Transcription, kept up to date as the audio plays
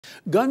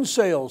Gun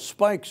sales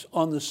spikes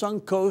on the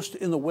Sun Coast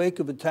in the wake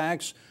of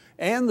attacks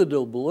and the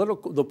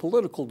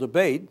political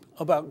debate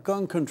about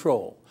gun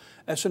control.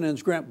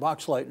 SNN's Grant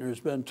Boxleitner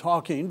has been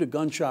talking to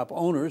gun shop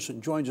owners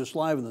and joins us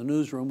live in the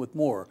newsroom with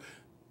more.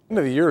 The end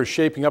of the year is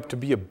shaping up to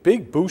be a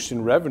big boost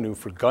in revenue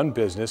for gun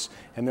business,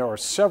 and there are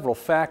several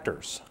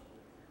factors.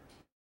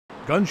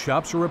 Gun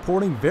shops are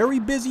reporting very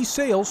busy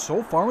sales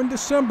so far in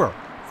December.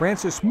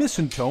 Francis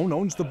Missantone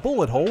owns the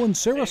Bullet Hole in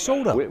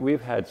Sarasota.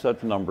 We've had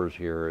such numbers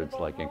here, it's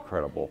like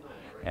incredible.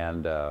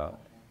 And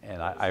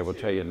I will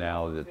tell you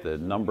now that the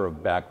number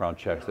of background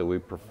checks that we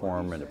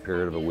perform in a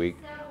period of a week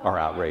are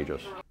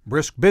outrageous.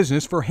 Brisk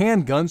business for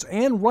handguns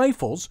and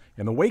rifles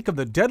in the wake of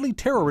the deadly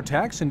terror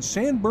attacks in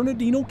San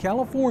Bernardino,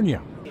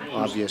 California.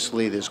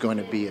 Obviously, there's going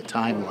to be a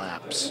time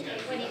lapse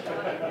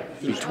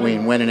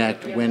between when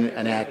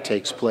an act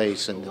takes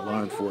place and the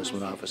law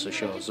enforcement officer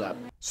shows up.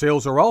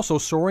 Sales are also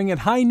soaring at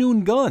High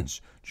Noon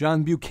Guns.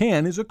 John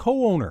Buchanan is a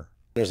co-owner.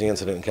 There's the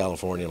incident in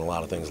California and a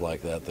lot of things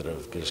like that that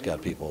have just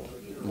got people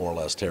more or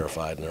less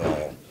terrified, and they're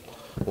all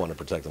wanting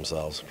to protect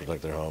themselves,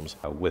 protect their homes.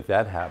 With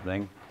that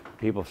happening,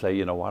 people say,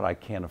 you know what, I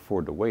can't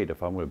afford to wait.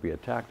 If I'm going to be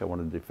attacked, I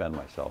want to defend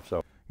myself.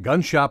 So,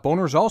 gun shop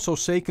owners also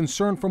say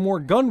concern for more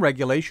gun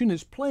regulation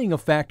is playing a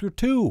factor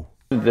too.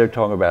 They're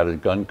talking about is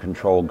gun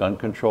control,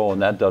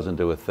 and that doesn't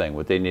do a thing.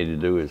 What they need to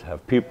do is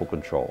have people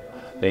control.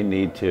 They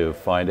need to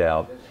find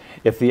out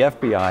if the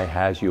FBI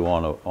has you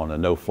on a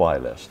no-fly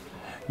list,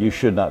 you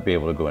should not be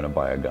able to go in and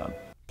buy a gun.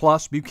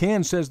 Plus,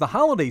 Buchanan says the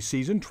holiday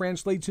season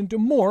translates into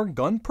more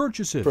gun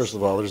purchases. First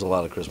of all, there's a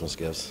lot of Christmas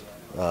gifts.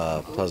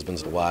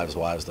 Husbands to wives,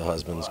 wives to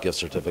husbands, gift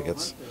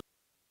certificates.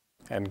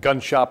 And gun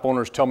shop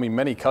owners tell me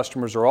many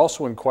customers are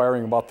also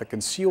inquiring about the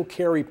concealed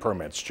carry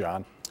permits,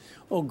 John.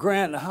 Well,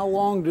 Grant, how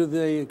long do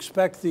they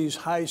expect these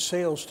high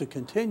sales to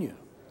continue?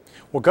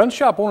 Well, gun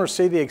shop owners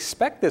say they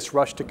expect this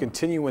rush to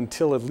continue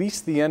until at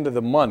least the end of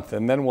the month,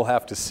 and then we'll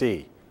have to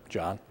see.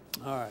 John?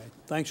 All right.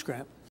 Thanks, Grant.